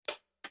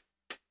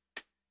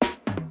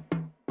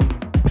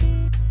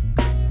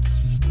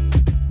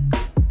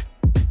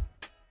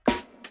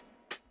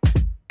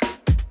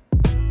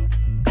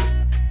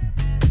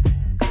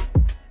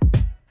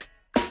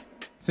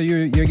So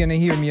you're going to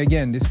hear me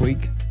again this week.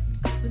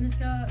 Så ni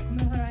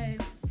kommer höra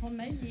från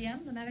mig igen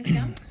den här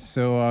veckan.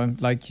 So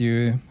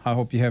I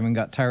hope you haven't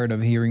got tired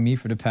of hearing me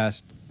for the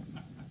past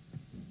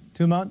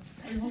 2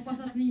 months. Jag hoppas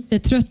att ni är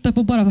trötta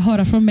på bara att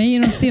höra från mig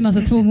de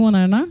senaste 2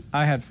 månaderna.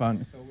 I had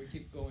fun. So we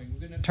keep going.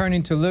 We're going to turn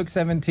into Luke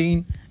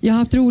 17. Jag har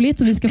haft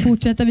roligt och vi ska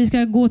fortsätta. Vi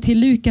ska gå till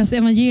Lukas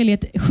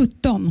evangeliet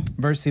 17.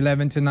 Verse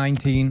 11 to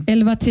 19.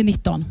 11 till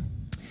 19.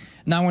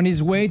 Now on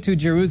his way to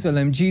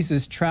Jerusalem,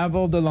 Jesus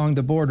traveled along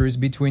the borders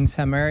between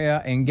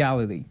Samaria and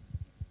Galilee.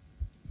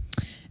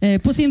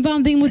 På sin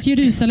vandring mot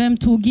Jerusalem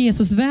tog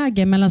Jesus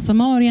vägen mellan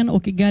Samarien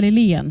och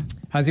Galileen.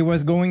 As he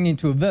was going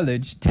into a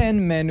village, 10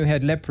 men who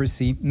had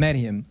leprosy met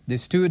him. They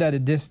stood at a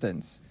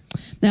distance.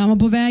 När han var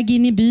på väg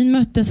in i byn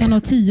möttes han av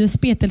 10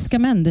 spetälska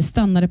män. De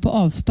stannade på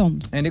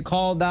avstånd. And they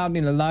called out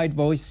in a loud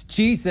voice,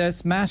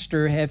 Jesus,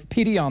 Master, have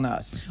pity on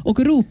us. Och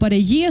ropade,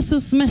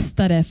 Jesus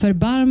mästare,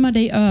 förbarma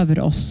dig över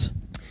oss.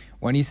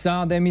 When he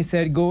saw them, he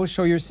said, go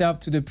show yourself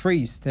to the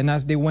priest. And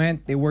as they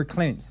went, they were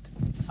cleansed.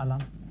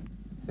 Allan,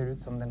 ser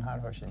ut som den här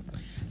hörs inte.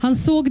 Han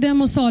såg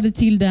dem och sade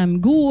till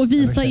dem, gå och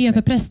visa er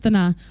för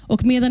prästerna.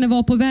 Och medan de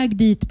var på väg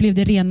dit blev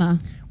de rena.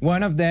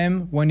 One of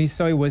them, when he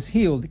saw he was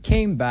healed,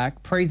 came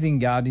back praising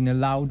God in a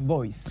loud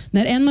voice.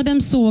 När en av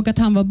dem såg att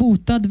han var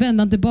botad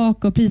vände han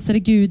tillbaka och prisade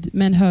Gud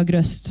med en hög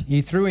röst.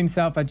 He threw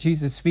himself at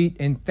Jesus'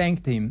 feet and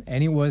thanked him,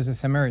 and he was a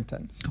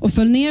Samaritan. Och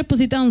föll ner på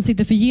sitt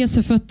ansikte för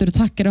Jesu fötter och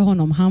tackade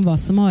honom. Han var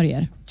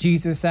samarier.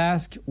 Jesus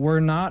asked,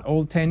 were not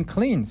all 10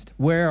 cleansed?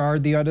 Where are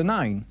the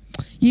other 9?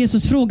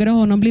 Jesus frågade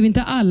honom, blev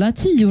inte alla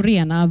 10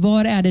 rena?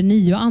 Var är de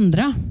 9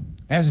 andra?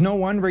 Has no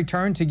one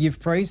returned to give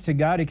praise to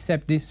God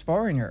except this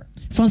foreigner?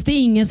 Fanns det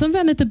ingen som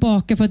vände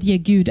tillbaka för att ge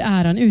Gud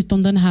äran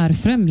utom den här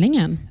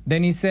främlingen?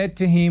 Then he said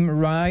to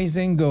him,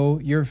 rise and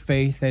go, your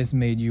faith has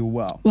made you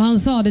well. Och han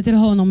sade till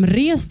honom,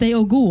 res dig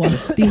och gå,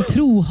 din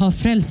tro har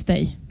frälst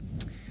dig.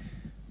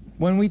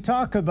 When we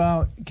talk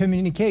about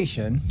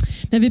communication,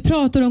 När vi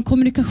pratar om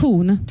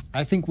kommunikation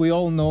I think we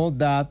all know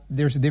that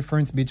there's a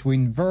difference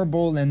between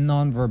verbal and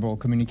non-verbal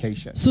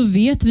communication. så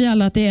vet vi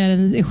alla att det är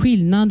en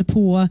skillnad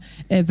på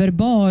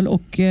verbal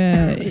och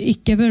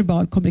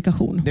icke-verbal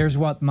kommunikation. There's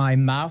what my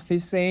mouth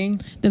is saying,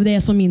 Det är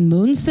det som min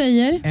mun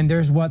säger and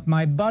there's what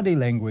my body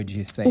language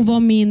is och saying.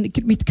 vad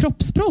mitt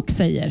kroppsspråk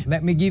säger.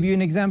 Let me give you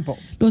an example.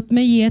 Låt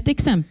mig ge ett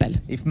exempel.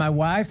 If my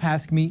wife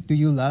asks me, do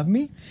you love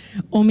me?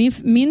 Om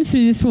min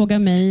fru frågar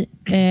mig,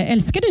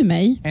 älskar du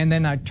mig? And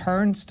then I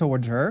turns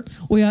towards her.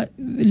 Och jag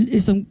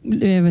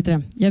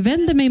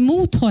vänder mig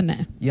mot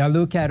henne. I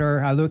look at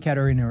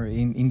her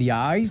in the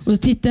eyes.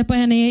 Och tittar på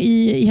henne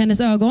i hennes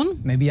ögon.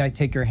 Maybe I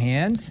take her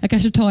hand. Jag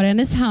kanske tar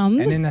hennes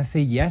hand. And then I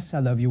say, yes, I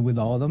love you with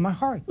all of my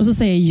heart. Och så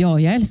säger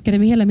jag älskar dig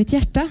med hela mitt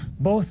hjärta.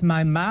 Both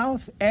my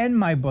mouth and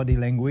my body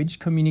language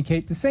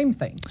communicate the same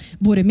thing.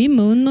 Både min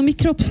mun och mitt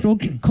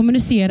kroppsspråk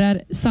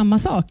kommunicerar samma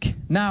sak.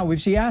 Now,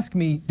 if she asks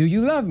me, do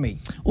you love me?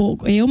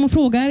 Och om hon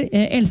frågar,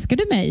 älskar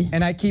du mig?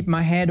 And I keep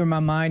my head or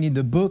my mind in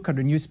the book or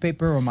the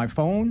newspaper or my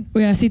phone.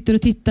 Och jag sitter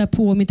och tittar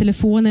på min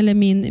telefon eller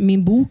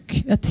min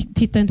bok. Jag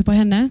tittar inte på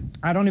henne.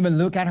 I don't even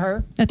look at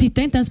her. Jag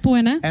tittar inte ens på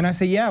henne. And I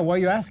say, yeah, why are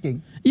you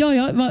asking? Ja,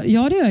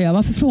 det gör jag.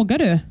 Varför frågar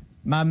du?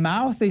 My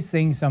mouth is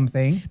saying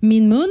something.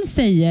 Min mun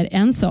säger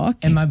en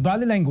sak. And my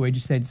body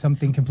language said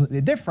something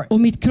completely different. Och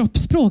mitt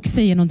kroppsspråk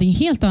säger någonting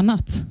helt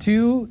annat.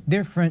 2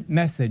 different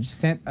messages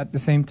sent at the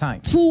same time.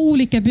 2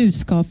 olika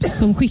budskap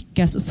som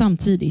skickas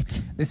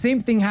samtidigt. The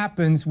same thing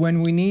happens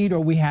when we need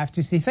or we have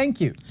to say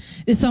thank you.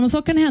 Det är samma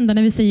sak kan hända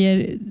när vi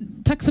säger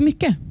tack så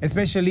mycket.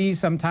 Especially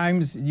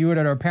sometimes you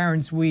that are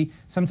parents,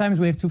 sometimes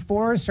we have to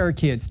force our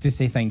kids to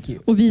say thank you.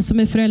 Och vi som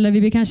är föräldrar,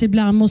 vi kanske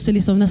ibland måste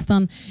liksom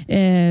nästan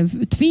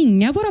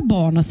tvinga våra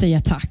barn att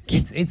säga tack.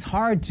 It's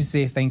hard to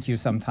say thank you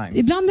sometimes.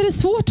 Ibland är det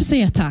svårt att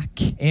säga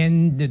tack.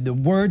 And the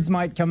words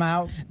might come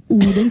out.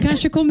 Orden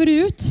kanske kommer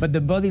ut. But the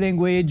body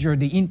language or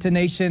the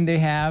intonation they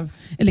have.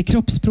 Eller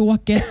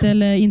kroppsspråket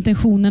eller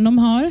intentionen de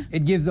har.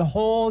 It gives a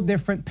whole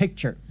different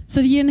picture. Så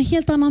det ger en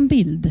helt annan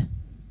bild.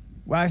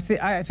 Well,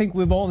 I think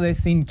we've all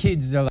seen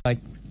kids that are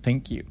like,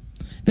 thank you.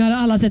 Vi har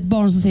alla sett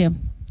barn som säger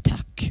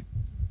tack.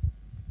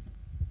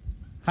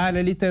 Här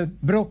är lite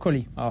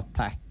broccoli.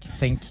 Tack.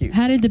 Thank you.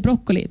 Här är lite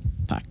broccoli.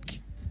 Tack.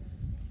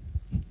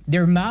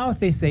 Their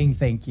mouth is saying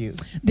thank you.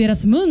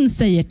 Deras mun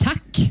säger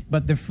tack.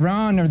 But the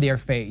frown of their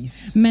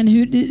face. Men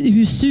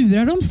hur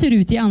sura de ser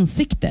ut i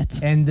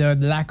ansiktet. And the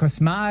lack of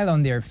smile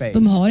on their face.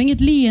 De har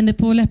inget leende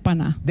på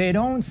läpparna. They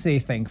don't say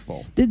thankful.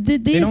 Det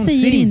don't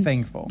säger seem inte.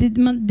 thankful.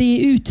 Det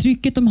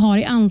uttrycket de har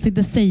i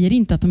ansiktet säger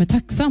inte att de är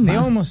tacksamma. They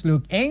almost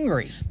look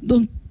angry.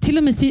 De till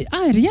och med ser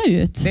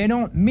arga ut. They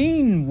don't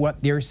mean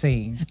what they're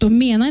saying. De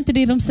menar inte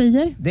det de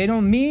säger. They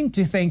don't mean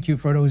to thank you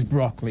for those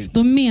broccoli.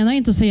 De menar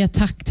inte att säga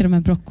tack till de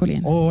här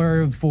broccolin.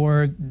 Or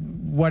for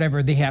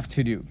whatever they have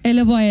to do.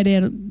 Eller vad är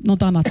det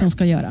något annat som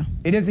ska göra?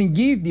 It doesn't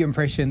give the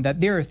impression that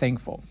they're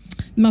thankful.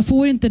 Man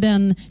får inte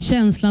den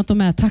känslan att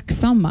de är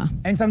tacksamma.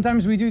 And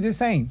sometimes we do the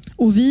same.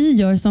 Och vi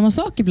gör samma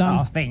sak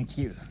ibland. Thank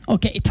you.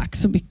 Okej, tack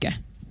så mycket.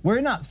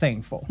 We're not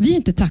thankful. Vi är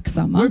inte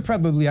tacksamma. We're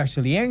probably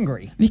actually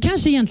angry. Vi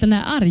kanske egentligen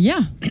är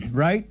arga.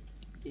 Right?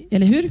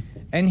 Eller hur?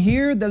 And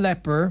here the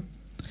leper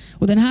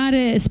Och den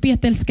här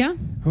spetälska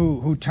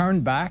who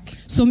turned back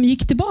som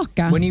gick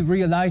tillbaka when he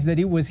realized that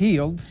he was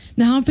healed,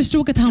 när han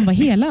förstod att han var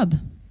helad.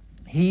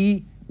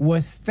 he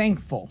was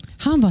thankful.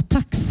 Han var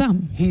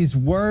tacksam. His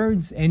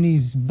words and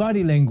his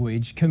body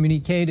language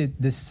communicated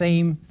the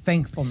same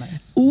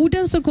thankfulness.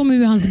 Orden som kom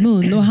ur hans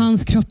mun och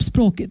hans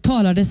kroppsspråk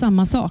talade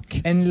samma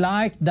sak. And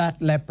like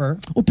that leper,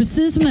 Och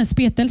precis som den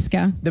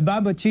spetälska the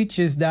Bible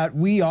teaches that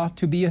we ought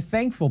to be a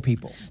thankful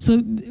people. så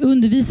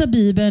undervisar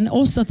Bibeln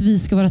oss att vi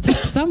ska vara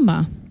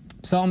tacksamma.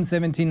 Psalm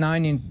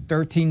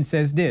 79:13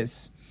 says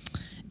this.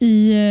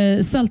 I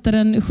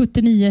Psaltaren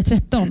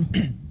 79:13.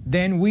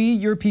 Then we,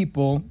 your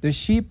people, the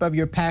sheep of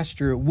your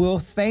pasture, will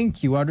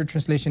thank you. Other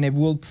translation, it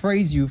will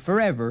praise you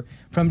forever.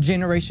 From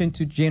generation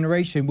to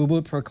generation, we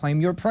will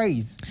proclaim your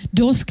praise.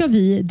 Då ska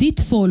vi,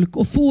 ditt folk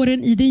och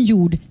fåren i din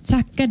jord,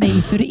 tacka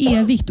dig för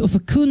evigt och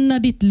förkunna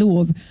ditt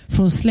lov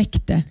från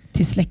släkte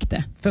till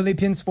släkte.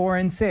 Philippians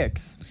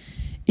 4:6.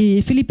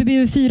 I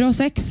Filipperbrevet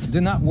 4:6. Do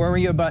not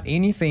worry about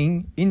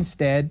anything.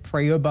 Instead,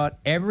 pray about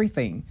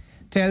everything.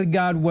 Tell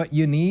God what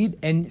you need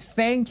and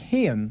thank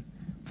him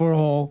for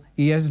all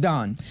he has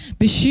done.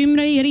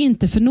 Bekymra er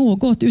inte för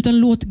något, utan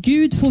låt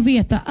Gud få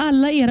veta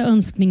alla era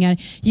önskningar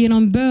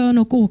genom bön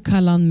och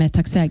åkallan med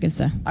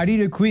tacksägelse. I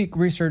did a quick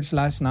research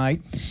last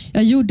night.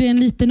 Jag gjorde en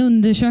liten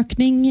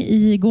undersökning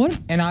igår.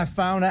 And I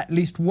found at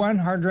least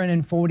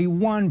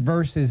 141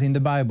 verses in the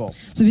Bible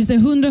Så finns det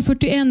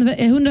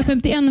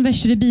 151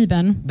 verser i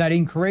Bibeln that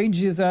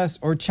encourages us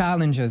or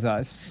challenges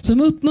us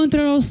som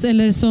uppmuntrar oss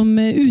eller som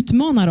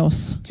utmanar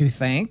oss to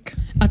thank,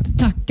 att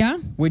tacka.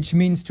 which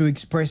means to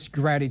express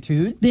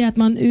gratitude, Det är att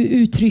man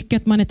uttrycker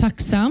att man är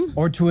tacksam.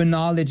 or to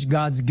acknowledge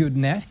God's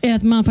goodness. Är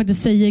att man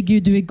faktiskt säger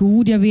Gud, du är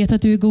god, jag vet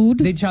att du är god.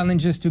 They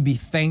challenge us to be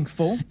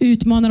thankful,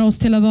 Utmanar oss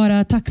till att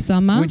vara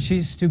tacksamma. which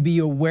is to be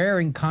aware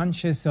and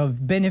conscious of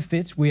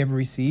benefits we have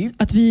received.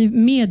 Att vi är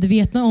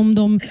medvetna om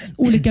de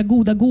olika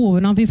goda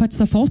gåvorna vi faktiskt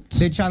har fått.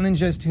 They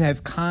challenge us to have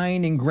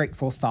kind and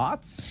grateful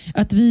thoughts,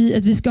 Att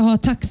vi ska ha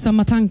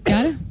tacksamma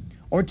tankar.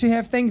 or to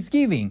have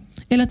thanksgiving,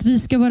 Eller att vi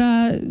ska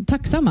vara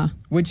tacksamma.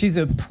 which is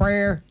a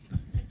prayer.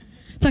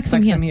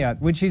 Tacksamhet.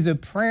 Which is a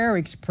prayer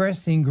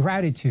expressing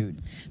gratitude.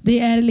 Det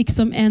är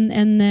liksom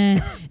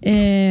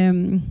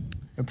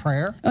A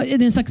prayer? det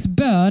är en slags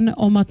bön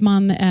om att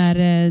man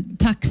är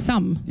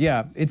tacksam.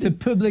 Yeah, it's a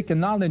public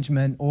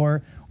acknowledgement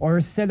or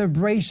a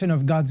celebration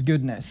of God's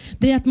goodness.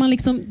 Det är att man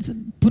liksom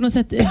på något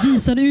sätt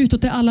visar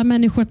utåt till alla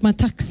människor att man är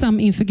tacksam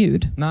inför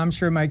Gud. Now I'm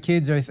sure my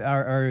kids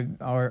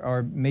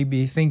are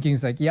maybe thinking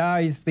like, yeah,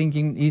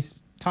 he's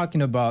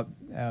talking about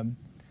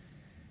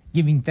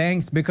giving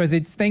thanks because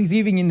it's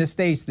Thanksgiving in the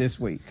States this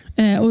week.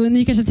 Och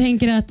ni kanske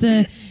tänker att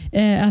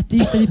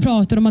just det vi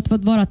pratar om att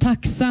vara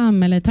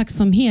tacksam eller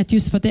tacksamhet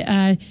just för att det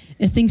är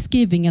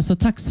Thanksgiving, alltså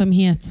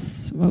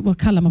tacksamhets, vad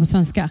kallar man på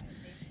svenska?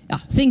 Ja,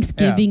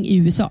 Thanksgiving i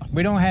USA.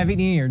 We don't have it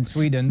here in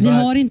Sweden. Vi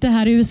har inte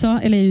här i USA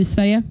eller i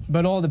Sverige.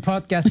 But all the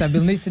podcasts I've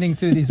been listening to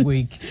this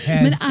week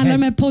Men alla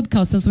de här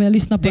podcasten som jag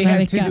lyssnar på they den här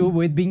have to veckan do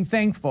with being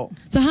thankful.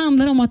 så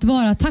handlar det om att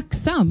vara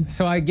tacksam.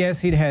 So I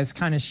guess it has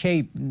kind of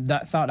shaped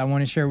that thought I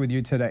want to share with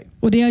you today.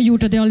 Och det har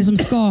gjort att jag har liksom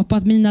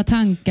skapat mina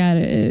tankar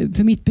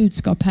för mitt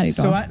budskap här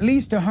So idag. at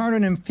least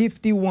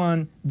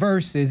 151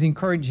 verses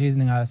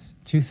encouraging us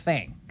to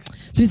thank.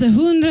 Så det finns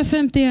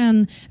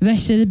 151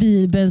 verser i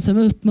Bibeln som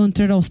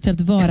uppmuntrar oss till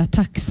att vara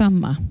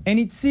tacksamma. And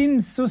it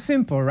seems so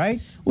simple,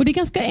 right? Och det är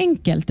ganska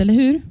enkelt, eller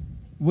hur?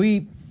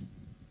 We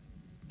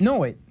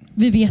know it,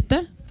 Vi vet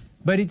det,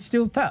 but it's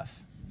still tough.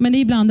 men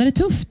ibland är det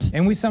tufft.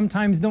 And we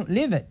sometimes don't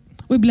live it,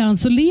 Och ibland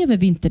så lever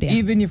vi inte det.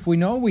 even if we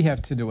know we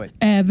have to do it.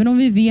 Även om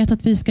vi vet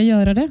att vi ska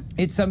göra det.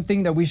 It's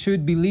something that we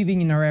should be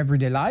living in our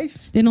everyday life,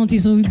 Det är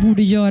någonting som vi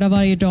borde göra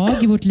varje dag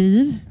i vårt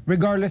liv.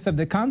 regardless of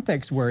the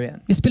context we're in.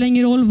 Det spelar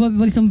ingen roll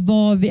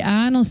var vi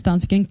är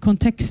någonstans, vilken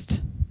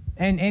kontext.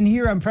 And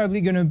here I'm probably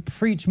going to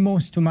preach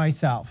most to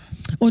myself,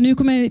 Och nu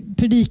kommer jag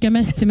predika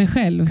mest till mig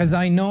själv.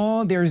 because I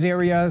know there's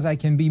areas I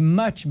can be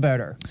much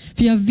better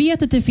För jag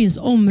vet att det finns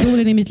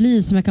områden i mitt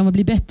liv som jag kan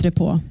bli bättre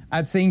på.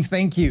 at saying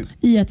thank you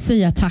I att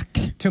säga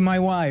tack. to my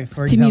wife,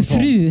 for Till min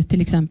example, fru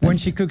till exempel. when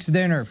she cooks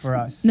dinner for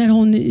us. När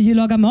hon ju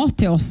lagar mat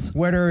till oss.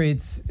 Whether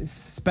it's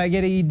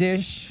spaghetti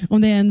dish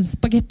Om det är en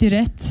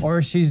spagettirätt.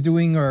 or she's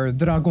doing her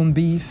dragon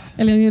beef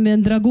Eller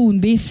en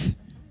dragonbiff.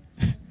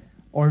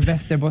 or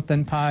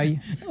Västerbotten pie.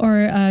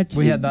 Or,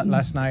 We had that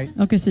last night.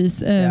 Ja,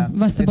 precis. Yeah.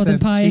 Västerbotten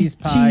It's a pie. cheese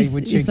pie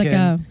with is like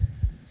a,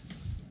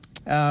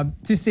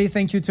 To say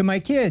thank you to my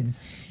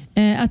kids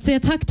att säga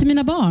tack till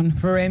mina barn.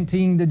 for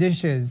emptying the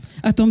dishes,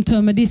 Att de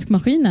tömmer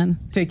diskmaskinen.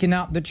 taking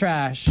out the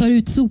trash, Tar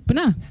ut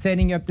soporna.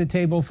 setting up the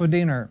table for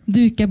dinner.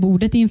 Dukar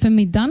bordet inför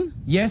middagen.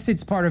 Yes,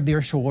 it's part of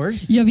their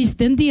chores. Jag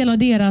visste en del av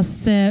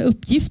deras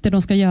uppgifter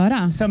de ska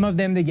göra. Some of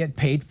them they get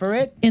paid for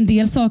it, En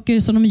del saker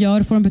som de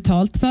gör får de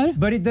betalt för.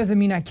 but it doesn't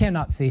mean I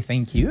cannot say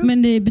thank you.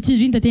 Men det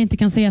betyder inte att jag inte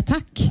kan säga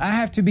tack. I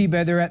have to be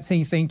better at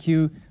saying thank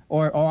you,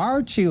 or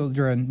our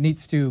children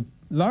needs to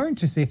learn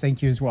to say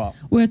thank you as well.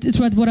 Och jag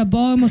tror att våra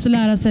barn måste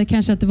lära sig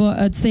kanske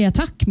att säga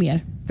tack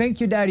mer.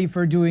 Thank you, Daddy,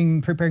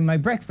 for preparing my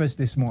breakfast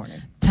this morning.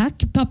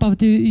 Tack pappa för att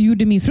du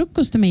gjorde min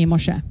frukost till mig i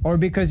morse. Or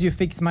because you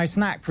fixed my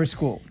snack for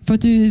school. För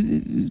att du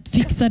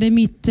fixade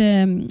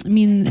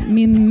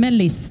min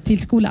mellis till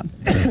skolan.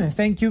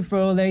 Thank you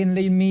for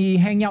letting me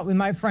hang out with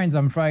my friends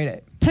on Friday.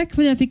 Tack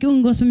för att jag fick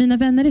umgås med mina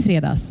vänner i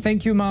fredags.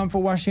 Thank you, Mom,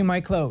 for washing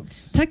my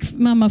clothes. Tack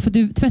mamma för att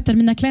du tvättade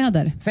mina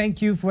kläder.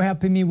 Thank you for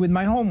helping me with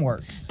my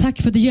homeworks.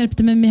 Tack för att du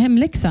hjälpte mig med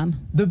hemläxan.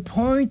 The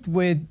point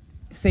with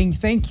saying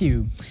thank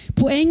you,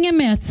 Poängen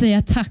med att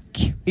säga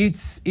tack,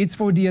 it's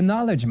for the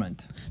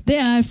acknowledgement. det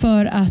är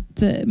för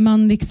att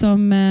man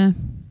liksom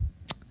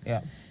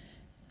Yeah.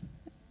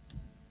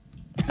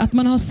 att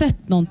man har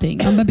sett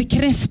någonting. Man bör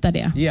bekräfta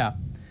det. Yeah.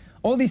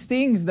 All these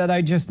things that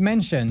I just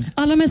mentioned,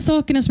 Alla de här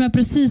sakerna som jag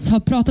precis har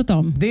pratat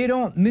om, they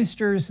don't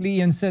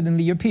mysteriously and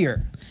suddenly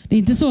appear. det är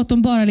inte så att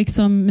de bara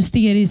liksom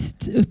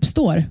mysteriskt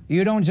uppstår.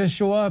 You don't just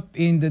show up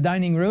in the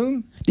dining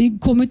room Det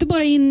kommer inte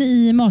bara in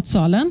i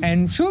matsalen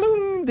and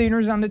shalom,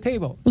 dinner's on the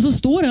table. och så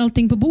står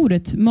allting på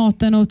bordet,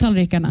 maten och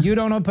tallrikarna. You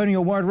don't open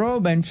your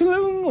wardrobe and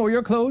shalom, all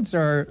your clothes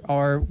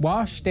are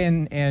washed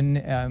and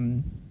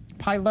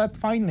piled up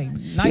finely,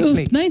 Du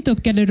nicely. öppnar inte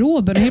upp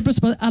garderoben och helt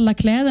plötsligt på alla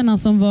kläderna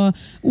som var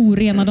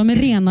orena, de är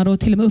renade och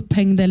till och med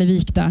upphängda eller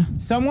vikta.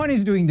 Someone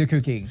is doing the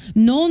cooking.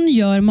 Någon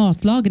gör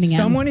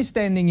matlagningen. Someone is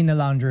standing in the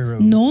laundry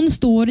room. Någon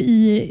står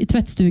i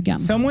tvättstugan.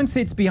 Someone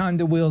sits behind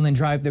the wheel and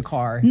drive the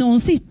car. Någon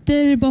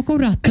sitter bakom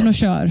ratten och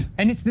kör.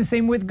 And it's the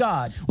same with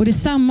God. Och det är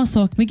samma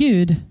sak med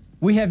Gud.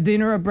 We have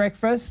dinner or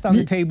breakfast on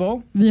the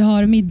table. Vi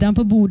har middagen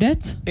på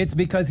bordet. It's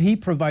because he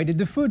provided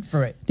the food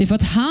for it. Det är för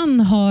att han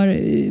har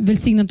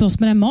välsignat oss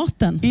med den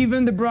maten.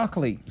 Even the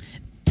broccoli.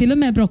 Till och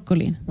med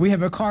broccolin. We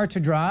have a car to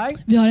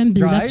drive. Vi har en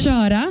bil att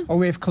köra. Or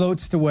we have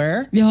clothes to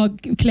wear. Vi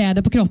har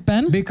kläder på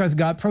kroppen. Because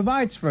God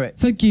provides for it.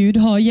 För Gud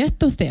har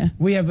gett oss det.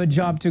 We have a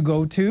job to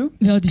go to.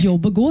 Vi har ett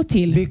jobb att gå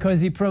till.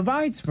 Because he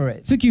provides for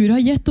it. För Gud har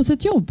gett oss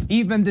ett jobb.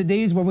 Even the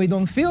days when we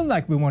don't feel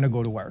like we want to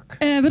go to work.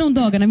 Även de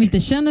dagarna vi inte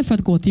känner för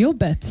att gå till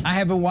jobbet. I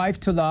have a wife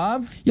to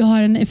love. Jag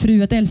har en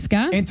fru att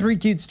älska. And 3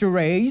 kids to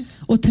raise.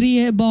 Och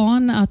 3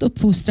 barn att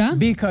uppfostra.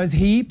 Because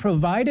he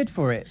provided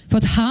for it. För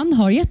att han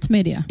har gett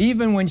mig det.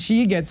 Even when she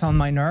gets on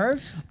my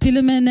nerves. Till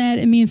och med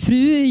när min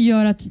fru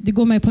gör att det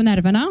går mig på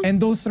nerverna.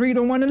 And those 3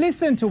 don't want to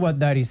listen to what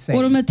daddy's saying.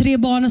 Och de här 3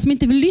 barnen som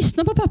inte vill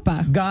lyssna på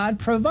pappa. God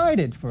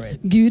provided for it.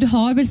 Gud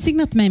har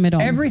välsignat mig med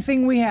dem.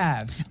 Everything we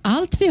have.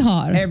 Allt vi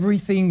har.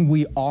 Everything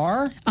we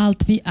are.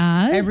 Allt vi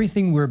är.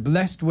 Everything we're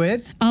blessed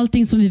with.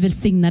 Allting som vi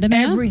välsignade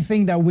med.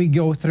 Everything that we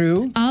go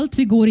through. Allt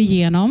vi går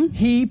igenom.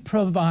 He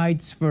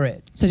provides for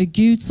it. Så det är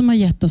Gud som har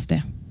gett oss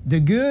det. The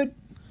good.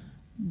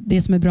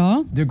 Det som är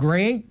bra. The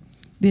great.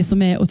 Det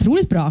som är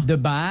otroligt bra. The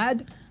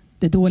bad.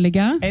 Det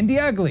dåliga. And the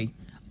ugly.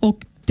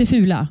 Och det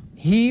fula.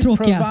 He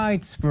Tråkiga.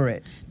 provides for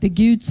it. Det är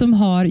Gud som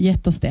har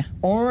gett oss det.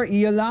 Or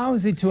he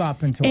allows it to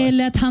happen to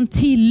Eller us. att han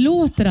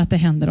tillåter att det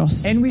händer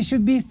oss. And we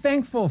should be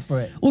thankful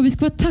for it. Och vi ska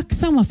vara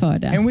tacksamma för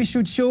det. And we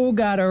should show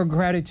God our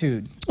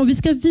gratitude. Och vi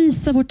ska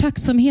visa vår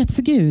tacksamhet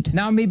för Gud.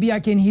 Now maybe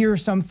I can hear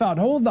some thought.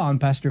 Hold on,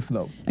 Pastor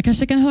Flo. Jag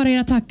kanske kan höra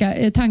era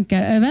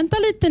tankar. Vänta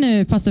lite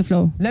nu, Pastor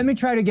Flo. Let me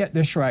try to get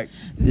this right.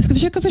 Vi ska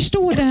försöka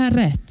förstå det här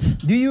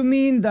rätt. Do you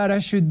mean that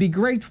I should be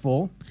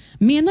grateful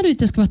Menar du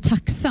att jag ska vara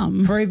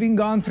tacksam for having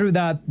gone through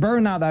that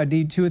burnout I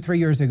did 2 or 3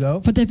 years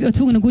ago, för att jag var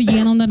tvungen att gå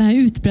igenom den här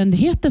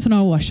utbrändheten för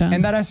några år and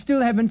sedan? that I still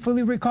haven't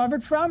fully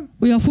recovered from?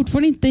 Och jag är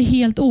fortfarande inte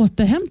helt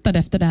återhämtad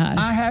efter det här.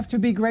 I have to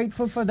be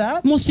grateful for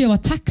that? Måste jag vara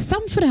tacksam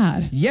för det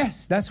här?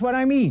 Yes, that's what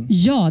I mean.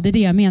 Ja, det är det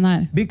jag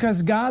menar.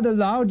 Because God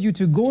allowed you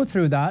to go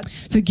through that.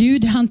 För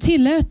Gud, han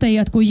tillät dig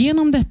att gå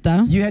igenom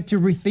detta. You had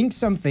to rethink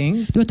some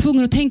things, Du var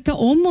tvungen att tänka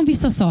om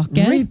vissa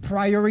saker.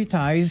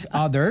 reprioritize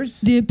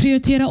others, Du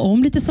prioritera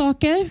om lite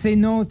saker. say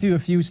no to a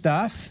few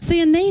stuff,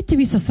 Säga nej till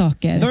vissa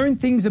saker. learn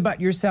things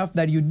about yourself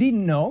that you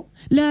didn't know,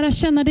 Lära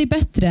känna dig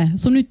bättre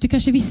som du inte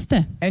kanske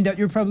visste. and that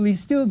you'll probably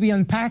still be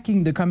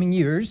unpacking the coming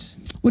years.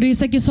 Och det är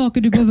säkert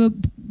saker du behöver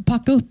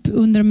packa upp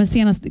under de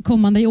senaste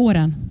kommande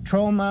åren.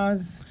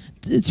 Traumas,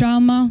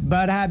 Trauma,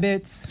 bad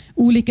habits,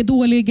 olika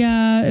dåliga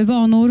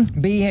vanor,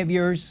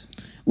 behaviors,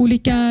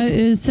 olika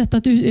sätt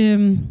att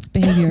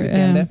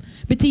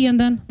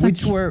beteenden tack,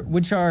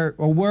 which are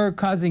or were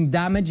causing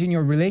damage in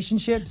your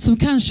relationships, som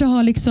kanske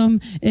har liksom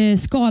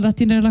skadat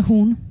din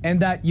relation.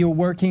 and that you're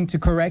working to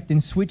correct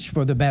and switch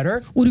for the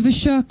better. Och du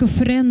försöker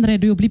förändra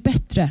det och bli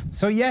bättre.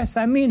 So yes,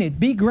 I mean it.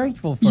 Be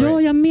grateful for Ja,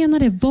 it. jag menar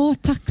det. Var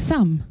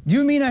tacksam. Do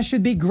you mean I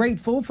should be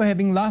grateful for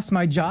having lost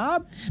my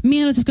job?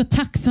 Menar att du ska vara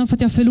tacksam för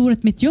att jag har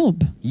förlorat mitt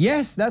jobb?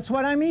 Yes, that's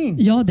what I mean.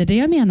 Ja, det är det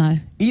jag menar.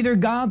 Either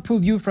God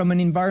pulled you from an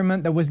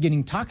environment that was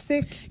getting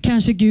toxic.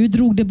 Kanske Gud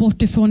drog dig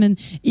bort ifrån en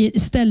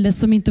ställe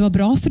som inte var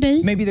bra för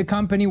dig. Maybe the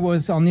company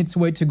was on its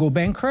way to go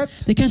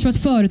bankrupt. Det kanske var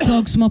ett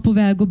företag som var på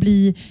väg att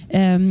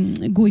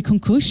gå i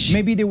konkurs.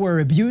 Maybe they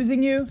were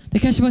abusing you Det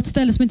kanske var ett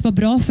ställe som inte var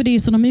bra för dig,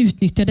 så de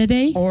utnyttjade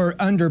dig. or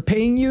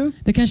underpaying you.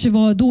 Det kanske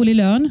var dålig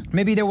lön.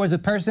 Maybe there was a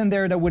person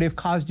there that would have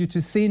caused you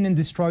to sin and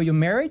destroy your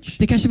marriage.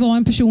 Det kanske var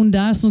en person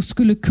där som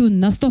skulle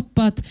kunna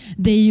stoppa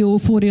dig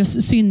och få dig att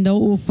synda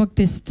och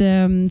faktiskt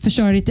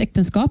förstöra förlorar ditt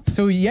äktenskap.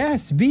 So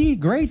yes, be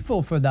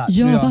grateful for that.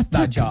 Jag you var lost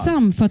that job.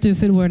 tacksam för att du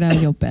förlorade det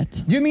här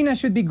jobbet. Do you mean I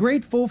should be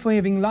grateful for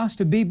having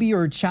lost a baby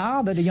or a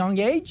child at a young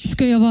age?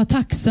 Ska jag vara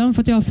tacksam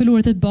för att jag har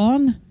förlorat ett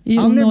barn i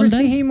I'll ung never see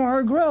ålder? him or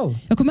her grow.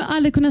 Jag kommer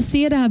aldrig kunna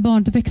se det här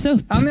barnet växa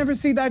upp. I'll never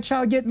see that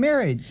child get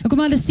married. Jag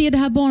kommer aldrig se det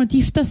här barnet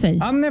gifta sig.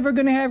 I'm never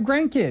going to have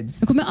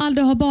grandkids. Jag kommer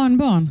aldrig ha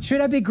barnbarn.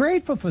 Should I be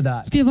grateful for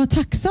that? Ska jag vara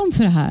tacksam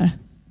för det här?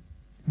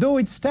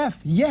 Though it's tough,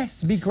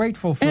 yes, be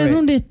grateful for Även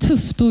om it. det är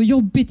tufft och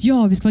jobbigt,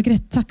 ja, vi ska vara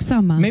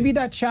tacksamma. Maybe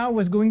that child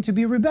was going to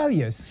be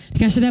rebellious,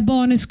 Kanske det här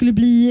barnet skulle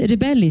bli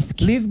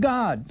rebellisk. leave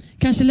God,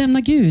 Kanske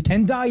lämna Gud.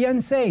 and die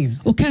unsaved.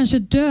 Och kanske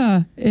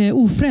dö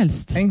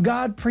ofrälst. And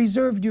God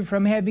preserved you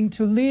from having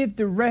to live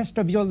the rest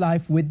of your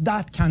life with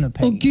that kind of Och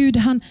pain. Gud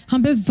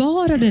han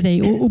bevarade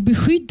dig och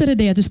beskyddade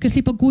dig att du ska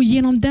slippa gå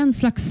igenom den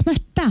slags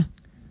smärta.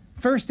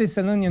 1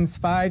 Thessalonians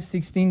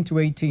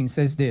 5:16-18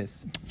 says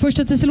this.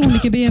 Första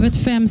Thessalonikerbrevet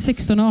 5,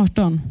 16 och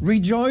 18.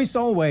 Rejoice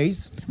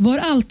always, Var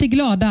alltid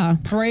glada.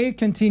 pray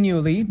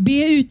continually,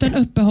 Be utan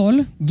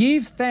uppehåll.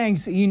 give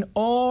thanks in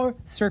all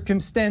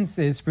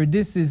circumstances, for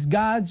this is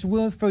God's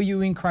will for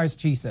you in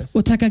Christ Jesus.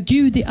 Och tacka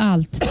Gud i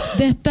allt.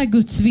 Detta är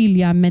Guds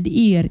vilja med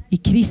er i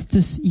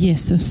Kristus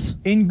Jesus.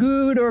 In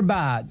good or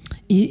bad,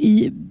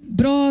 I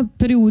bra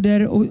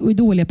perioder och i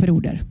dåliga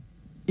perioder.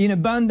 in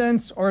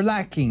abundance or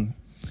lacking,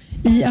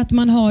 I att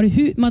man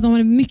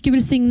har mycket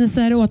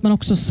välsignelser och att man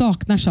också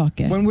saknar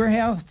saker. when we're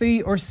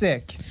healthy or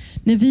sick,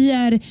 När vi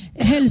är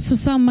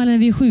hälsosamma eller när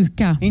vi är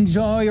sjuka. in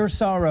joy or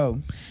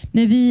sorrow,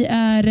 När vi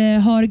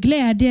har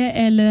glädje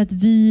eller att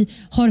vi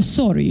har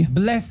sorg.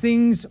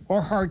 blessings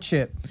or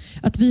hardship,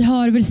 Att vi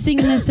har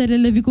välsignelser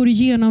eller vi går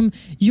igenom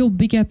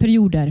jobbiga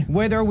perioder.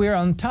 whether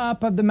we're on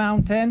top of the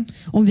mountain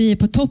Om vi är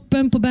på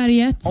toppen på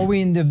berget or we're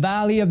in the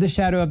valley of the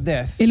shadow of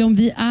death, eller om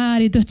vi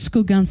är i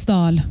dödsskuggans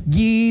dal.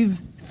 give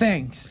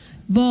thanks,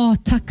 Var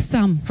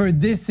tacksam.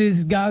 for this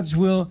is God's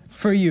will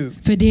for you.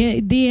 För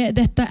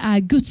detta är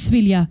Guds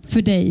vilja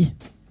för dig.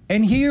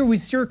 And here we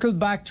circle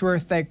back to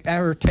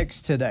our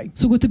text today,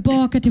 Så gå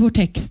tillbaka till vår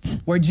text.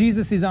 where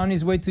Jesus is on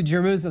his way to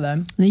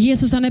Jerusalem, När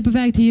Jesus han är på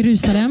väg till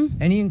Jerusalem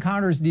and he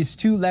encounters these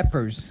two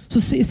lepers.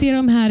 så ser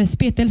de här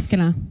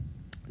spetälskarna.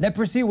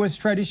 Leprosy was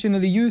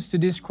traditionally used to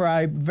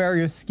describe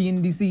various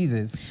skin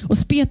diseases. Och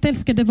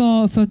spetälska det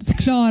var för att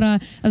förklara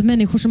att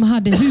människor som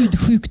hade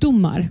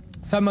hudsjukdomar.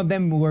 Some of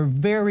them were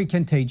very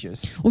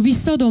contagious. Och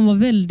vissa av dem var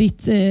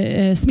väldigt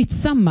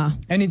smittsamma.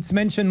 And it's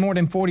mentioned more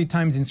than 40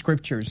 times in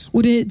scriptures.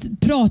 Och det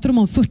pratar de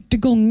om 40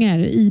 gånger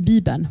i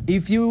Bibeln.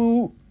 If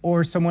you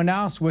or someone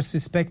else was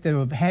suspected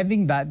of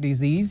having that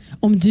disease,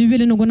 Om du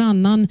eller någon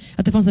annan,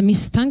 att det fanns en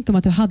misstanke om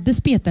att du hade you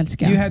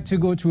spetälska, had to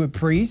go to a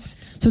priest,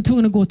 så var du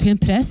tvungen att gå till en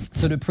präst.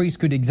 so the priest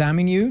could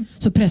examine you.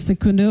 Så prästen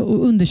kunde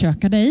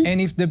undersöka dig.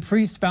 And if the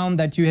priest found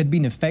that you had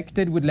been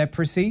affected with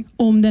leprosy,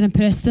 Om den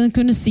prästen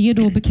kunde se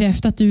då och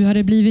bekräfta att du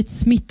hade blivit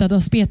smittad av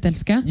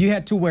spetälska. you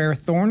had to wear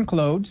thorn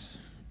clothes.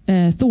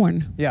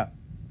 Thorn. Yeah.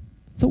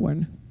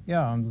 Thorn.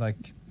 Yeah, I'm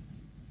like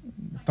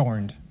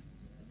thorned.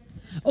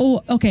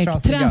 Okej,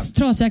 Trasiga.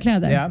 trasiga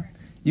kläder. Yeah.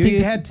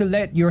 You had to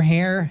let your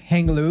hair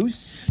hang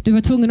loose. Du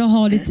var tvungen att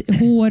ha ditt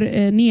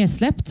hår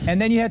nedsläppt.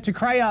 And then you had to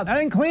cry out,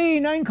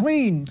 unclean,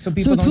 unclean. So Så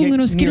people var tvungen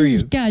don't att get near you.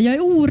 skrika, jag är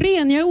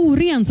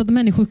oren, så att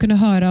människor kunde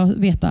höra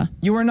och veta.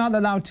 You were not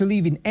allowed to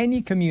live in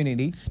any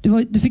community,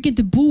 Du fick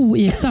inte bo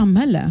i ett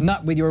samhälle. not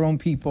with your own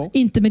people.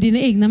 Inte med dina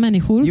egna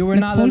människor. You were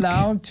med not folk.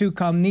 allowed to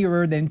come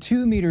nearer than 2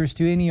 meters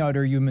to any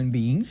other human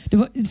beings.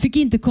 Du fick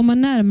inte komma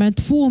närmare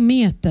 2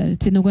 meter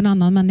till någon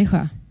annan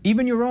människa.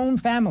 Even your own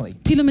family.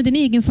 Till och med din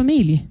egen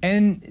familj.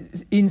 And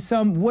in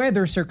some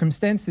weather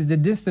circumstances, the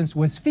distance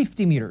was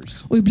 50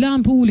 meters. Och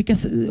ibland på olika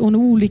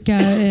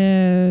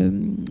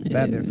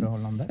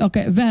Väderförhållande.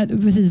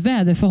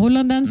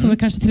 väderförhållanden så var det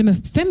kanske till och med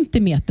 50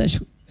 meter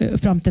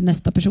fram till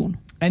nästa person.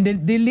 And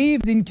they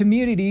lived in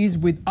communities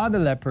with other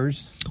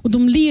lepers. Och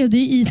de levde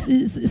i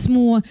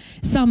små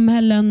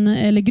samhällen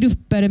eller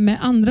grupper med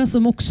andra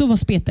som också var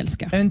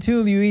spetälska. Until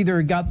you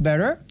either got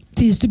better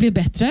Tills du blev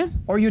bättre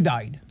or you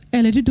died.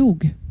 eller du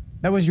dog.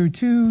 That was your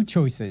two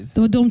choices.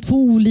 Det var de 2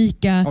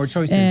 olika... Or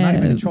choices, not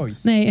even a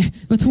choice. Nej,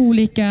 det var 2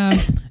 olika...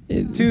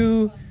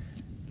 Two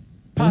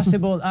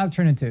possible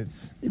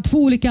alternatives. 2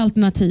 olika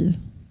alternativ.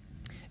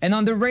 And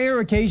on the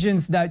rare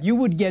occasions that you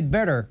would get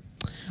better,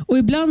 Och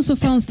ibland så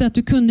fanns det att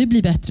du kunde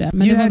bli bättre.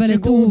 Men you det var had to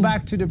väldigt go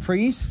back to the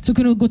priest Så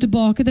kunde du gå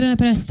tillbaka till den här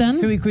prästen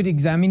so he could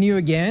examine you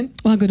again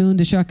och han kunde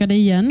undersöka dig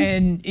igen.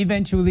 and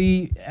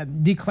eventually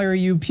declare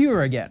you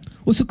pure again.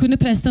 Och så kunde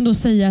prästen då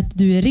säga att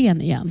du är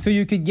ren igen. So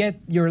you could get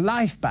your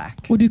life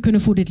back Och du kunde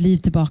få ditt liv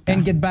tillbaka.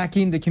 and get back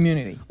in the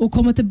community. Och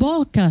komma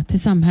tillbaka till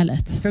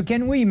samhället. So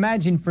can we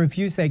imagine for a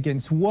few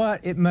seconds what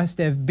it must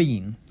have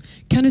been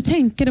Kan du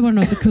tänka dig bara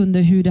några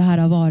sekunder hur det här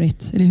har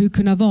varit? Eller hur det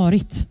kunde ha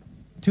varit?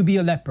 to be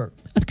a leper?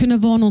 Att kunna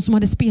vara någon som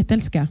hade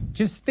spetälska.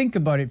 Just think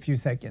about it a few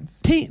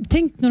seconds.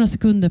 Tänk några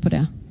sekunder på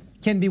det.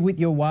 Can be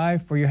with your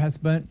wife or your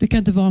husband. Du kan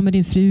inte vara med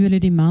din fru eller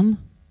din man.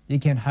 You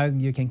can't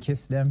hug, you can't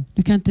kiss them.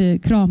 Du kan inte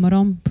krama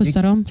dem, pussa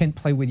You dem. can't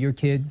play with your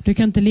kids. Du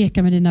kan inte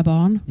leka med dina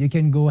barn. You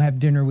can go have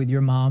dinner with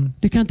your mom.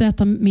 Du kan inte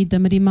äta middag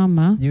med din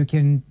mamma. You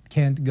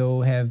can't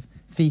go have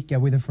fika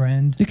with a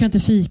friend. Du kan inte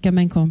fika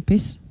med en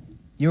kompis.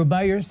 You're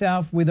by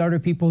yourself with other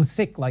people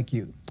sick like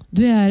you.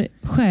 Du är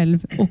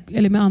själv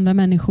eller med andra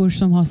människor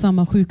som har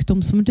samma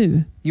sjukdom som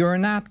du. You're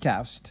an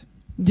outcast.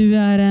 Du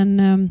är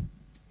en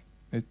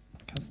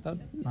Utkastad?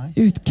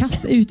 Nej.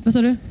 vad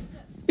sa du?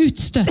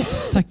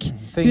 Utstött, tack.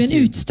 Du är en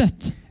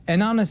utstött.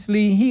 And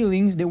honestly,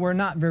 healings, they were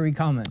not very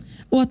common.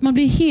 Och att man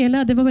blir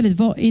helad, det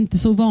var inte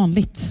så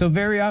vanligt. So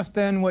very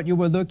often what you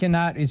were looking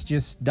at is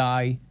just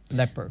die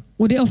leper.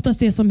 Och det är oftast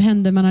det som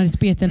hände när man hade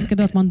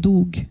spetälska, att man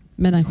dog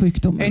med den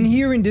sjukdomen. And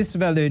here in this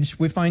village,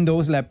 we find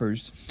those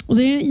lepers. Och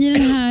så i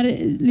den här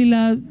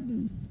lilla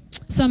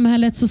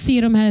samhället så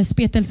ser de här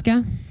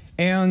spetälska.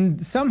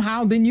 And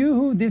somehow they knew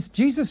who this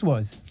Jesus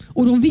was.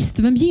 Och de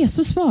visste vem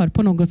Jesus var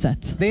på något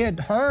sätt. They had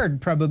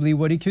heard probably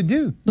what he could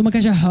do. De har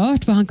kanske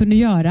hört vad han kunde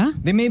göra.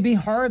 They maybe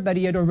heard that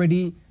he had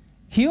already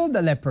healed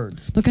the leopard.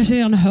 De kanske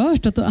redan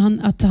hört att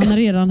han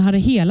redan hade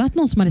helat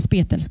någon som hade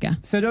spetälska.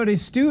 So though they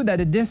stood at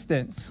a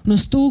distance, De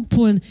stod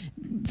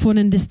från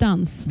en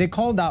distans. they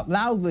called out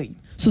loudly,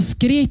 Så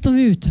skrek de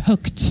ut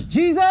högt.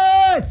 Jesus!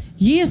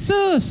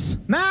 Jesus!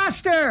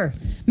 Master!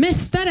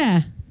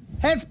 Mästare!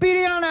 Have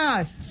pity on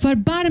us!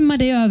 Förbarma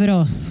dig över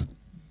oss.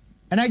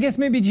 And I guess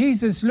maybe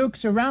Jesus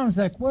looks around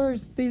like, where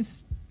is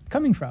this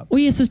coming from? Och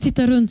Jesus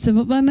tittar runt sig.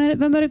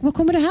 Var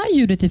kommer det här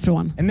ljudet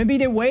ifrån? And maybe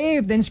they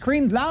waved and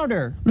screamed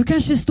louder. Och då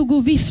kanske stod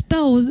och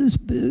viftade och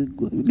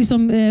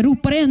liksom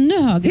ropade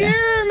ännu högre.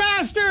 Here,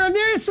 Master,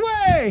 this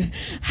way!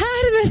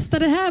 Här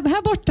mästare,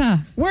 här borta.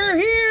 We're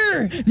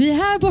here! Vi är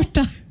här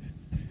borta.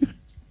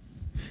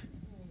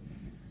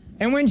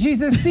 And when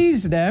Jesus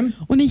sees them,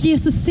 Och när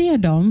Jesus ser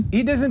dem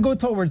he doesn't go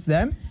towards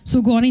them.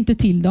 så går han inte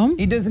till dem.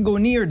 He doesn't go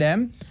near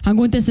them. Han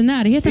går inte ens i He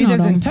närheten av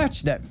dem. doesn't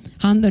touch them.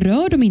 Han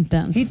rör dem inte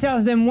He ens.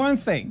 tells them one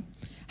thing.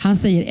 Han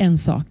säger en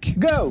sak.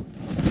 Go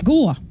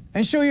Gå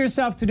and show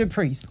yourself to the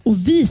priest.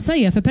 och visa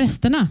er för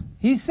prästerna.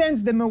 He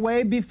sends them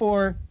away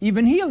before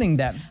even healing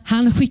them.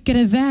 Han skickar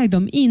iväg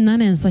dem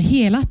innan ens har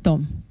helat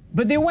dem.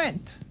 But they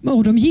went.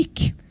 Och de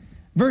gick.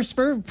 Verse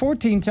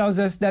 14 tells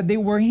us that they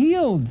were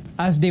healed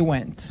as they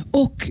went.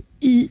 Och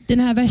i den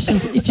här versen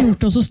i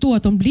 14 så står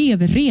att de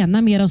blev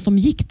rena medan de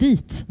gick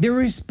dit. They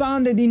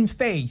responded in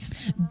faith.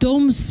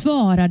 De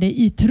svarade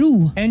i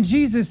tro. And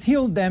Jesus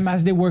healed them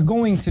as they were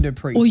going to the Och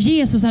priest.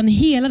 Jesus han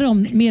helade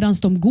dem medan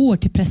de går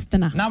till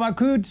prästerna. Now I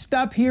could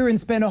stop here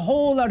and spend a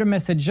whole other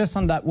message just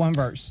on that one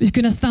verse. Vi skulle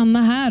kunna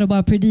stanna här och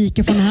bara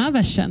predika från den här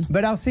versen.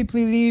 But I'll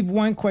simply leave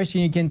one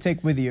question you can take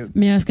with you.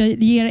 Men jag ska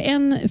ge er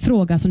en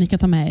fråga som ni kan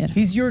ta med er.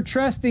 Is your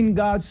trust in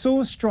God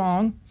so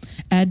strong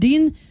Är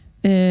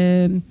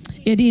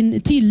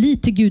din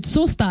tillit till Gud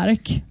så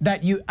stark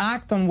that you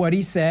act on what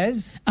he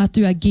says att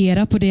du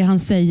agerar på det han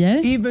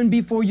säger even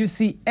before you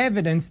see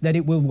evidence that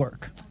it will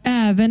work?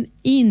 även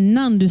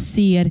innan du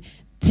ser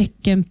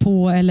tecken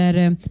på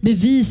eller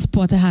bevis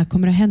på att det här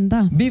kommer att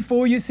hända?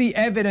 Before you see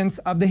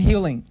evidence of the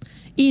healing?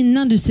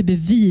 Innan du ser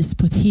bevis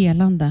på ett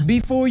helande?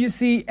 Before you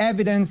see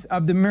evidence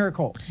of the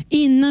miracle?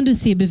 Innan du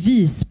ser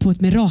bevis på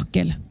ett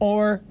mirakel?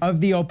 Or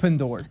of the open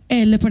door?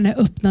 Eller på den här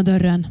öppna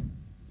dörren?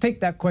 Take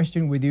that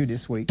question with you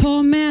this week.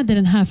 Ta med dig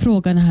den här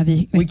frågan den här We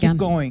keep veckan.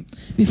 going.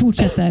 Vi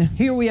fortsätter.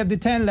 Here we have the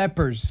 10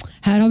 lepers,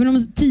 Här har vi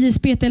de 10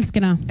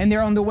 spetälskarna and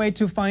they're on the way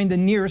to find the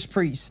nearest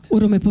priest.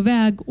 och de är på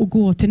väg att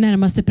gå till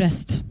närmaste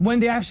präst. When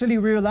they actually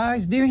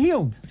realize they're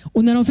healed,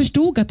 Och när de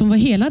förstod att de var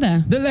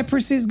helade the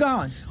leprosy is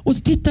gone. och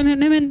så tittar de,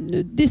 nej men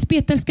det är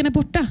spetälskarna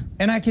borta.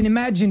 And I can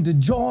imagine the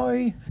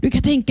joy, Du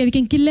kan tänka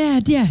vilken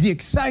glädje the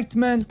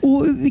excitement,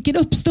 och vilken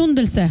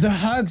uppståndelse. the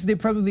hugs they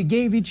probably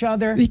gave each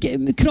other,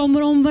 Vilka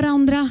kramar om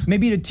varandra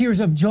maybe the tears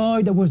of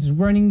joy that was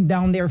running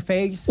down their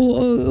face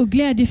och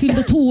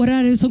glädjefyllda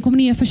tårar som kom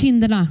ner för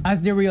kinderna.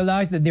 as they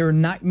realized that their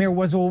nightmare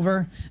was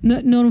over.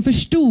 När de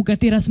förstod att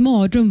deras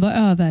mardröm var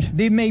över.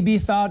 They maybe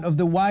thought of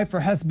the wife or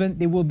husband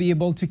they will be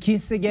able to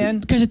kiss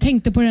again, Kanske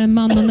tänkte på den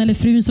mannen eller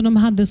frun som de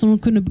hade som de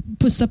kunde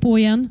pussa på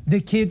igen. the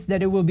kids that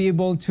they will be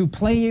able to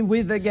play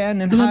with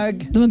again and De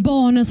hug, är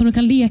barnen som de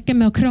kan leka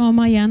med och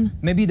krama igen.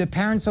 maybe the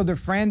parents of their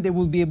friend they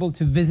will be able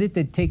to visit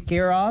and take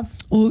care of.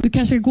 Och vi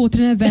kanske ska gå till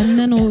den här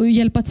vännen och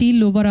hjälpa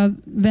till och vara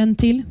vän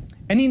till.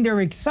 And in their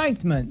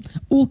excitement,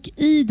 Och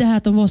i det här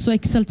att de var så in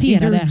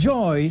exalterade, their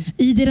joy,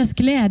 i deras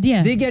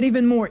glädje, they get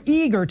even more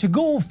eager to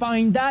go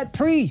find that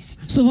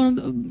priest. så var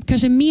de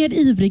kanske mer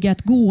ivriga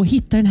att gå och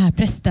hitta den här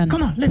prästen.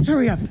 Come on, let's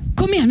hurry up.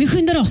 Kom igen, vi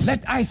skyndar oss.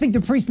 I think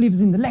the priest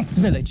lives in the next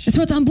village. Jag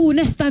tror att han bor i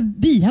nästa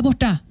by här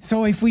borta.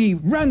 So if we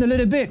run a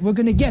little bit, we're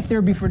going to get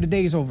there before the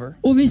day's over.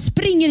 Och vi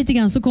springer lite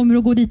grann så kommer vi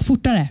att gå dit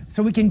fortare.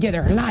 So we can get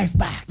our life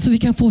back. Så vi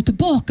kan få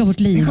tillbaka vårt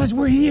liv. Because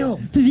we're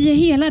healed. För vi är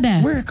helade.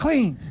 We're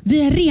clean.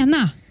 Vi är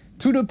rena.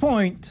 To the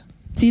point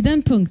Till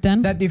den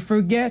punkten that they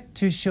forget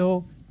to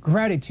show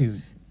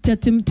gratitude till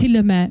att till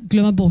och med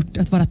glömma bort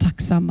att vara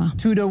tacksamma.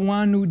 to the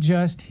one who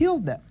just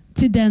healed them.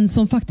 Till den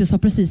som faktiskt har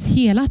precis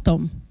helat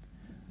dem.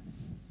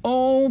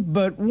 Oh,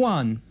 but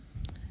one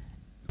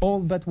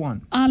All but one.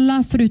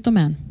 Alla förutom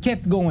en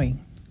Kept going.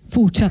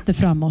 fortsatte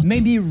framåt.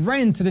 Maybe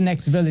ran to the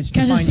next village to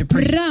Kanske find a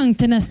priest. sprang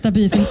till nästa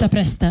by för att hitta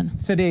prästen.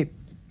 So they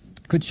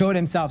could show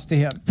themselves to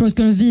him. För att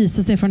kunna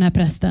visa sig för den här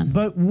prästen.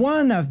 But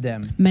one of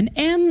them, Men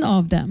en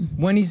av dem,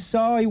 when he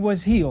saw he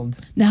was healed,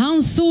 när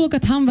han såg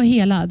att han var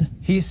helad,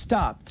 he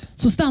stopped,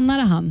 så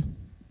stannade han,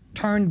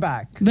 turned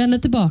back, vände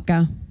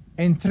tillbaka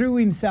and threw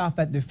himself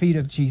at the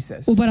feet of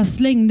Jesus. och bara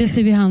slängde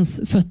sig vid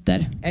hans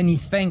fötter. And he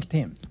thanked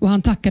him. Och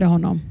han tackade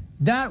honom.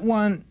 That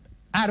one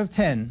out of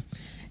 10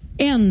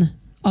 En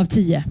av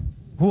 10.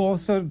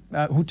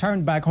 who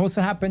turned back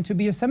also happened to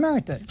be a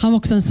Samaritan, Han var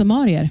också en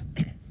samarier.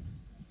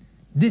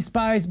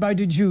 despised by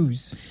the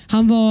Jews,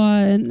 Han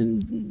var...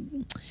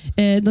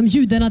 de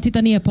judarna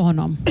tittade ner på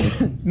honom.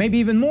 maybe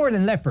even more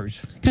than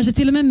lepers. Kanske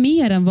till och med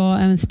mer än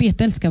vad en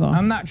spetälska var.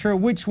 I'm not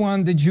sure which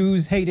one the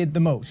Jews hated the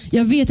most.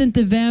 Jag vet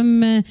inte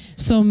vem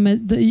som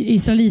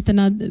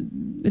israeliterna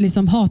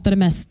liksom hatade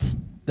mest.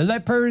 The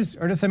lepers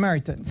or the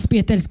Samaritans.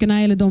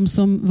 Spetälskarna eller de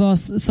som var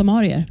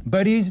samarier.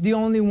 But he's the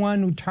only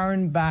one who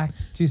turned back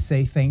to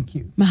say thank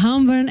you. Men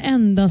han var den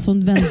enda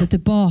som vände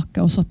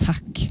tillbaka och sa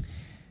tack.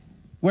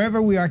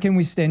 Wherever we are, can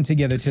we stand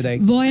together today?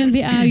 Var än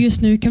vi är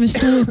just nu kan vi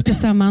stå upp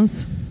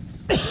tillsammans.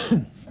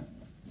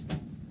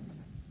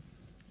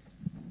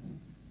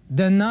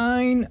 The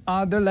 9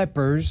 other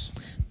lepers,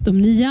 De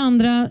 9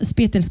 andra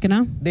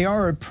spetälskarna, they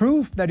are a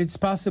proof that it's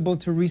possible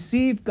to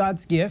receive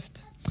God's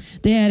gift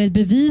det är ett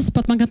bevis på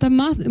att man kan ta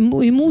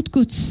emot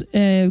Guds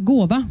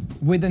gåva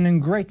with an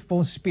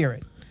ungrateful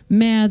spirit.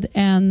 med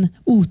en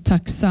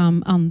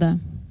otacksam ande.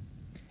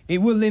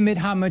 It will limit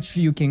how much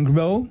you can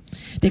grow,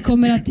 Det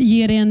kommer att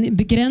ge dig en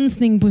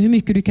begränsning på hur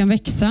mycket du kan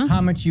växa,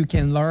 how much you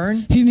can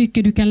learn, hur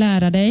mycket du kan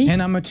lära dig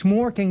and how much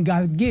more can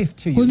God give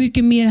to och hur you.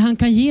 mycket mer han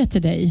kan ge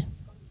till dig.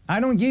 I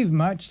don't give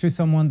much to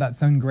someone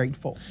that's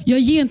ungrateful. Jag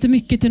ger inte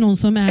mycket till någon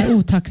som är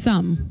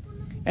otacksam.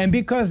 And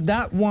because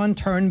that one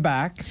turned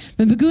back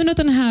Men på grund av att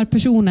den här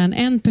personen,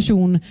 en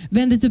person,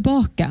 vände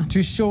tillbaka to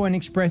show and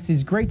express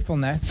his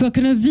gratefulness, för att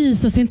kunna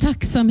visa sin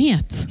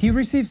tacksamhet, he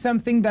received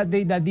something that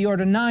the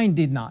other 9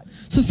 did not.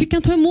 så fick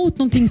han ta emot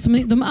någonting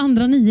som de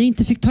andra 9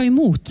 inte fick ta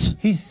emot.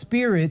 His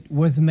spirit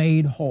was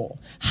made whole.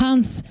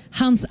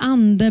 Hans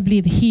ande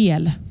blev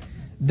hel.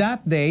 That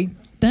day,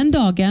 Den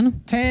dagen,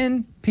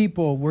 10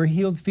 people were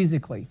healed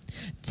physically,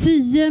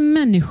 10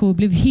 människor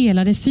blev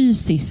helade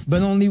fysiskt.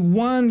 but only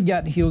one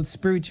got healed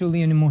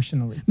spiritually and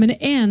emotionally. Men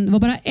det var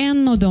bara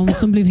en av dem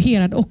som blev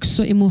helad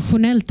också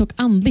emotionellt och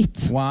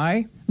andligt.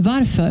 Why?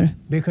 Varför?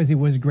 Because he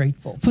was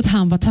grateful, För att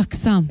han var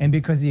tacksam. and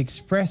because he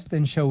expressed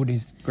and showed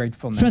his För att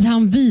gratefulness.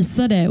 han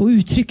visade och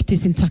uttryckte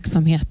sin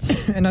tacksamhet.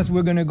 And as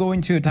we're going to go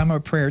into a time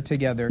of prayer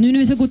together, Nu när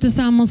vi ska gå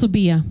tillsammans och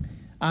be,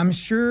 I'm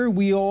sure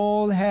we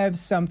all have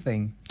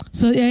something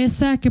så jag är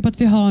säker på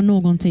att vi har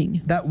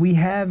någonting that we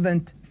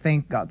haven't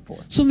thanked God for,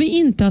 som vi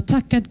inte har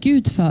tackat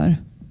Gud för.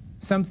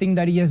 something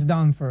that he has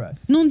done for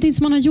us, Någonting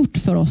som han har gjort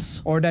för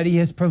oss. or that he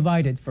has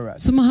provided for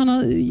us, Som han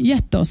har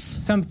gett oss.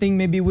 something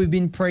maybe we've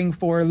been praying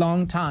for a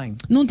long time.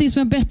 Någonting som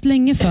jag bett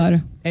länge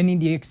för. And in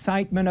the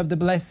excitement of the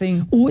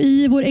blessing, Och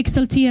i vår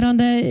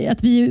exalterande,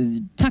 att vi är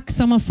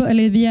tacksamma för,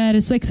 eller vi är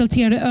så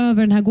exalterade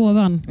över den här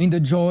gåvan. in the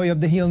joy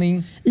of the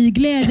healing, I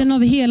glädjen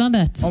av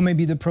helandet. or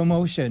maybe the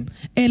promotion,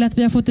 Eller att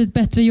vi har fått ett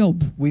bättre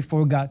jobb. we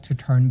forgot to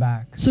turn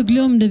back Så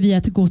glömde vi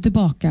att gå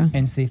tillbaka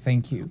and say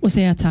thank you. och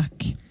säga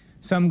tack.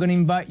 So I'm going to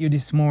invite you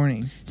this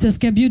morning, Så jag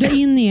ska bjuda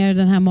in er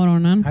den här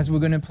morgonen. as we're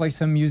going to play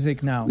some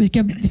music now.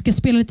 Vi ska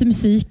spela lite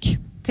musik.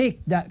 Take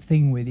that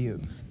thing with you.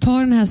 Ta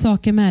den här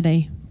saken med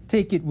dig.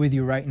 Take it with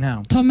you right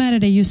now. Ta med dig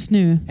det just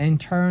nu And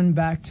turn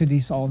back to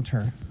this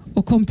altar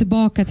och kom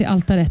tillbaka till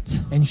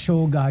altaret. and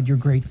show God your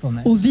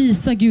gratefulness. Och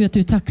visa Gud att du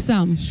är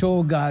tacksam.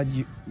 Show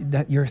God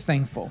that you're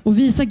thankful. Och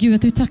visa Gud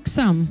att du är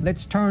tacksam.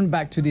 Let's turn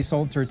back to this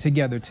altar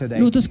together today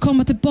Låt oss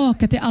komma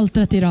tillbaka till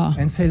altaret idag.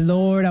 and say,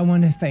 Lord, I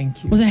want to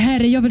thank you. Och säga,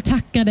 Herre, jag vill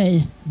tacka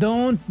dig.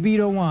 Don't be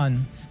the one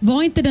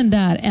Var inte den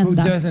där who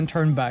enda doesn't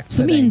turn back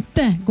som today.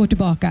 inte går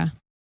tillbaka.